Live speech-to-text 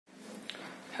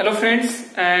Hello friends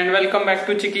and welcome back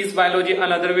to Chiki's Biology,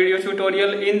 another video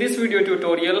tutorial. In this video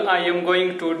tutorial I am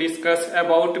going to discuss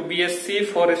about B.Sc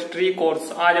forestry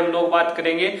course. आज हम लोग बात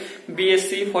करेंगे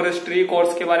B.Sc forestry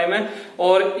course के बारे में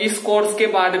और इस कोर्स के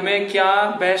बाद में क्या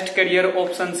बेस्ट करियर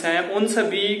ऑप्शंस हैं, उन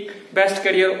सभी बेस्ट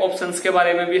करियर ऑप्शंस के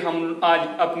बारे में भी हम आज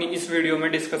अपनी इस वीडियो में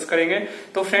डिस्कस करेंगे।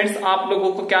 तो फ्रेंड्स, आप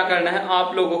लोगों को क्या करना है,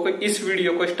 आप लोगों को इस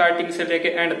वीडियो को स्टार्टिंग से लेके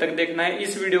एंड तक देखना है।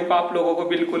 इस वीडियो को आप लोगों को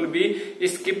बिल्कुल भी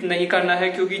स्किप नहीं करना है,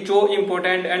 क्योंकि जो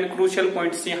इंपॉर्टेंट एंड क्रूशियल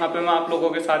पॉइंट्स यहाँ पे मैं आप लोगों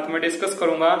के साथ में डिस्कस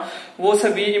करूंगा वो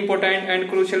सभी इंपॉर्टेंट एंड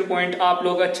क्रूशियल पॉइंट आप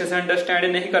लोग अच्छे से अंडरस्टैंड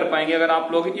नहीं कर पाएंगे अगर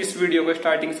आप लोग इस वीडियो को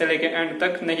स्टार्टिंग से लेके एंड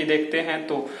तक नहीं देखते हैं।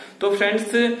 तो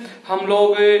फ्रेंड्स, हम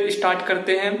लोग स्टार्ट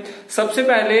करते हैं। सबसे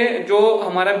पहले जो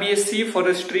हमारा B.Sc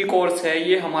फॉरेस्ट्री कोर्स है,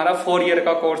 ये हमारा 4 ईयर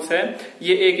का कोर्स है।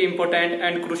 ये एक इंपॉर्टेंट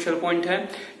एंड क्रूशियल पॉइंट है,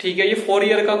 ठीक है। ये 4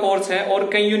 ईयर का कोर्स है और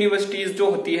कई यूनिवर्सिटीज जो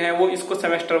होती हैं वो इसको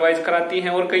सेमेस्टर वाइज कराती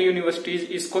हैं और कई यूनिवर्सिटीज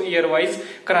इसको ईयर वाइज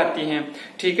कराती हैं,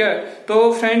 ठीक है।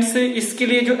 तो फ्रेंड्स, इसके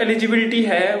लिए जो एलिजिबिलिटी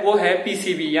है वो है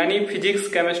PCB यानी फिजिक्स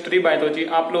केमिस्ट्री बायोलॉजी।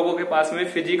 आप लोगों के पास में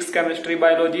फिजिक्स केमिस्ट्री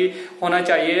बायोलॉजी होना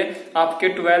चाहिए आपके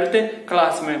 12th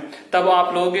क्लास में, तब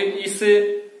आप लोग इस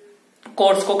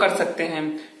कोर्स को कर सकते हैं,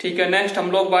 ठीक है। नेक्स्ट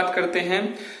हम लोग बात करते हैं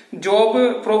job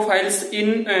profiles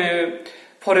in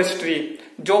forestry.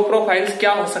 Job profiles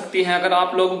क्या हो सकती हैं अगर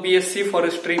आप लोग B.Sc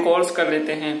फॉरेस्ट्री कोर्स कर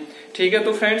लेते हैं, ठीक है।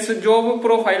 तो फ्रेंड्स, जॉब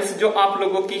प्रोफाइल्स जो आप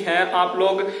लोगों की हैं, आप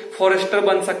लोग फॉरेस्टर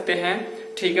बन सकते हैं,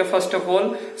 ठीक है, फर्स्ट ऑफ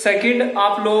ऑल। सेकंड,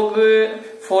 आप लोग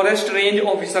फॉरेस्ट रेंज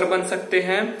ऑफिसर बन सकते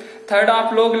हैं। थर्ड,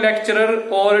 आप लोग लेक्चरर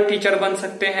और टीचर बन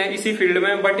सकते हैं इसी फील्ड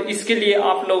में, बट इसके लिए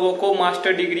आप लोगों को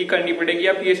मास्टर डिग्री करनी पड़ेगी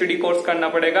या PhD कोर्स करना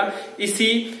पड़ेगा इसी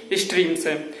स्ट्रीम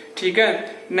से, ठीक है।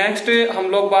 नेक्स्ट हम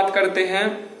लोग बात करते हैं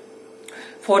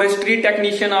फॉरेस्ट्री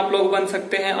टेक्नीशियन आप लोग बन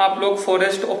सकते हैं, आप लोग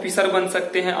फॉरेस्ट ऑफिसर बन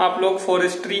सकते हैं, आप लोग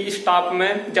फॉरेस्ट्री स्टाफ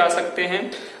में जा सकते हैं,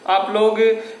 आप लोग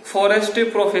फॉरेस्ट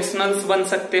प्रोफेशनल्स बन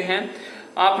सकते हैं,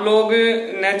 आप लोग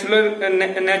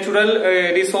नेचुरल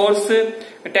रिसोर्स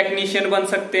टेक्नीशियन बन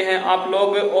सकते हैं, आप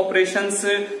लोग ऑपरेशंस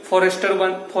फॉरेस्टर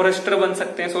बन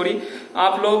सकते हैं, सॉरी,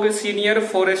 आप लोग सीनियर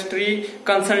फॉरेस्ट्री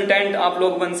कंसल्टेंट आप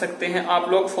लोग बन सकते हैं,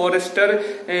 आप लोग फॉरेस्टर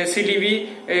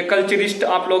CDV कल्चरिस्ट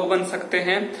आप लोग बन सकते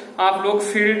हैं, आप लोग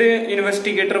फील्ड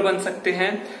इन्वेस्टिगेटर बन सकते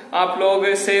हैं, आप लोग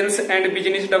sales and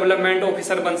business development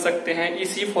officer बन सकते हैं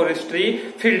इसी फॉरेस्ट्री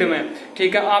फील्ड में,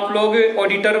 ठीक है। आप लोग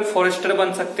ऑडिटर फॉरेस्टर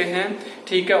बन सकते हैं,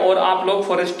 ठीक है, और आप लोग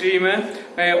फॉरेस्ट्री में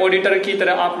ऑडिटर की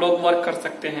तरह आप लोग वर्क कर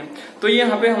सकते हैं। तो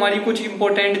यहाँ पे हमारी कुछ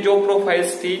इंपॉर्टेंट जो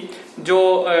प्रोफाइल्स थी जो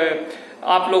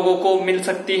आप लोगों को मिल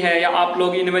सकती है या आप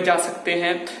लोग इनमें जा सकते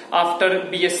हैं आफ्टर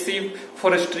B.Sc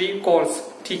फॉरेस्ट्री कोर्स,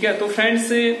 ठीक है। तो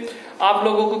फ्रेंड्स, आप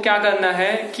लोगों को क्या करना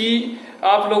है कि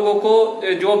आप लोगों को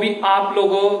जो भी आप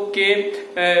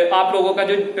लोगों का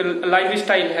जो लाइफ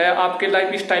स्टाइल है, आपके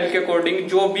लाइफ स्टाइल के अकॉर्डिंग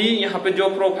जो भी यहाँ पे जो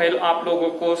प्रोफाइल आप लोगों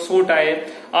को सूट आए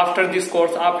आफ्टर दिस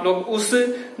कोर्स, आप लोग उस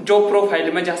जॉब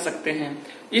प्रोफाइल में जा सकते हैं।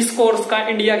 इस कोर्स का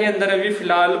इंडिया के अंदर अभी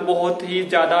फिलहाल बहुत ही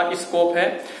ज्यादा स्कोप है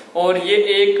और ये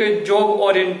एक जॉब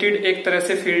ओरिएंटेड एक तरह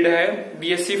से फील्ड है।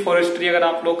 B.Sc फॉरेस्ट्री अगर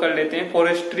आप लोग कर लेते हैं,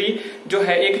 फॉरेस्ट्री जो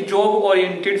है एक जॉब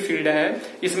ओरिएंटेड फील्ड है,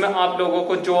 इसमें आप लोगों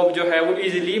को जॉब जो है वो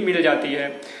इजीली मिल जाती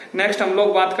है। नेक्स्ट हम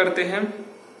लोग बात करते हैं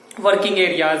वर्किंग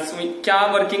एरियाज। क्या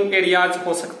वर्किंग एरियाज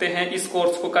हो सकते हैं इस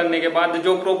कोर्स को करने के बाद?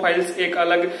 जो प्रोफाइल्स एक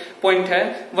अलग पॉइंट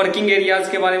है, वर्किंग एरियाज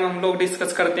के बारे में हम लोग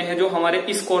डिस्कस करते हैं जो हमारे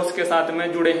इस कोर्स के साथ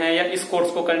में जुड़े हैं या इस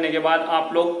कोर्स को करने के बाद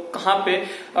आप लोग कहाँ पे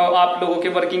आप लोगों के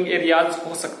वर्किंग एरियाज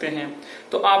हो सकते हैं।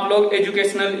 तो आप लोग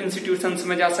एजुकेशनल इंस्टीट्यूशंस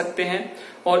में जा सकते हैं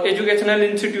और एजुकेशनल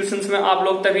इंस्टीट्यूशंस में आप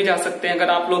लोग तभी जा सकते हैं अगर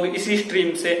आप लोग इसी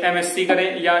स्ट्रीम से MSc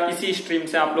करें या इसी स्ट्रीम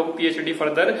से आप लोग PhD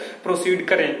फर्दर प्रोसीड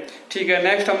करें, ठीक है।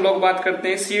 नेक्स्ट हम लोग बात करते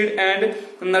हैं सीड एंड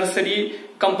नर्सरी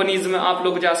कंपनीज में आप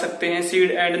लोग जा सकते हैं,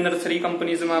 सीड एंड नर्सरी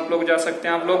कंपनीज में आप लोग जा सकते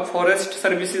हैं, आप लोग फॉरेस्ट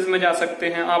सर्विसेज में जा सकते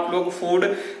हैं, आप लोग फूड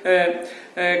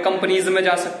कंपनीज में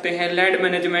जा सकते हैं, लैंड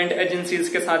मैनेजमेंट एजेंसीज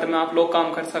के साथ में आप लोग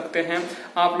काम कर सकते हैं,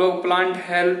 आप लोग प्लांट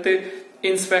हेल्थ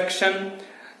इंस्पेक्शन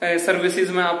सर्विसेज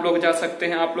में आप लोग जा सकते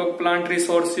हैं, आप लोग प्लांट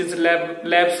रिसोर्सेज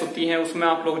लैब्स होती हैं उसमें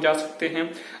आप लोग जा सकते हैं,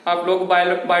 आप लोग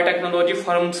बायोटेक्नोलॉजी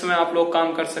फर्म्स में आप लोग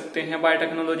काम कर सकते हैं।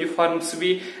 बायोटेक्नोलॉजी फर्म्स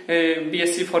भी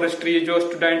B.Sc फॉरेस्ट्री जो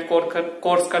स्टूडेंट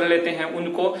कोर्स कर लेते हैं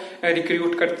उनको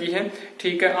रिक्रूट करती है,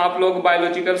 ठीक है। आप लोग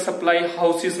बायोलॉजिकल सप्लाई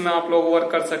हाउसेज में आप लोग वर्क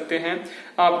कर सकते हैं,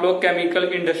 आप लोग केमिकल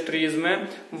इंडस्ट्रीज में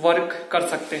वर्क कर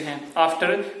सकते हैं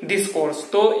आफ्टर दिस कोर्स।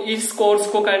 तो इस कोर्स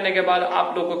को करने के बाद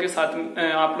आप लोगों के साथ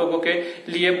आप लोगों के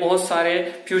लिए बहुत सारे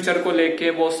फ्यूचर को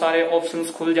लेके बहुत सारे ऑप्शंस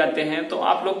खुल जाते हैं। तो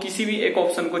आप लोग किसी भी एक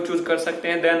ऑप्शन को चूज कर सकते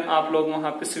हैं, देन आप लोग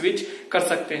वहां पे स्विच कर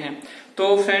सकते हैं।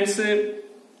 तो फ्रेंड्स,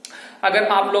 अगर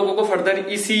आप लोगों को फर्दर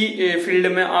इसी फील्ड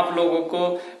में आप लोगों को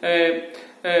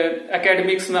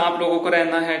एकेडमिक्स में आप लोगों को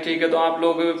रहना है, ठीक है, तो आप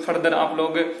लोग फर्दर आप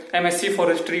लोग एमएससी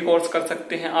फॉरेस्ट्री कोर्स कर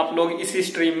सकते हैं, आप लोग इसी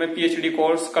स्ट्रीम में पीएचडी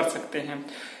कोर्स कर सकते हैं।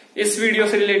 इस वीडियो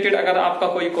से रिलेटेड अगर आपका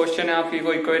कोई क्वेश्चन है, आपकी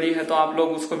कोई क्वेरी है, तो आप लोग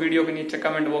उसको वीडियो के नीचे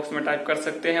कमेंट बॉक्स में टाइप कर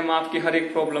सकते हैं। मैं आपकी हर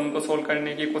एक प्रॉब्लम को सोल्व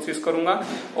करने की कोशिश करूंगा।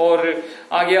 और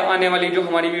आगे आने वाली जो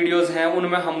हमारी वीडियोस हैं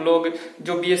उनमें हम लोग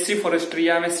जो बीएससी फॉरेस्ट्री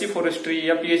या एमएससी फॉरेस्ट्री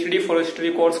या पीएचडी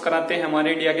फॉरेस्ट्री कोर्स कराते हैं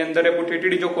हमारे इंडिया के अंदर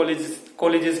रेपुटेटेड जो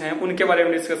कॉलेजेस हैं उनके बारे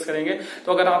में डिस्कस करेंगे।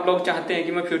 तो अगर आप लोग चाहते हैं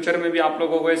कि मैं फ्यूचर में भी आप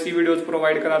लोगों को ऐसी वीडियोज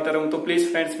प्रोवाइड कराता रहूं, तो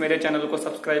प्लीज फ्रेंड्स मेरे चैनल को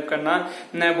सब्सक्राइब करना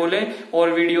न भूलें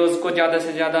और वीडियोज को ज्यादा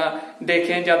से ज्यादा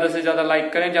देखें, ज्यादा से ज्यादा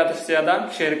लाइक करें, ज्यादा से ज्यादा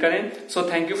शेयर करें। So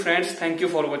thank you friends, thank you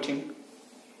for watching.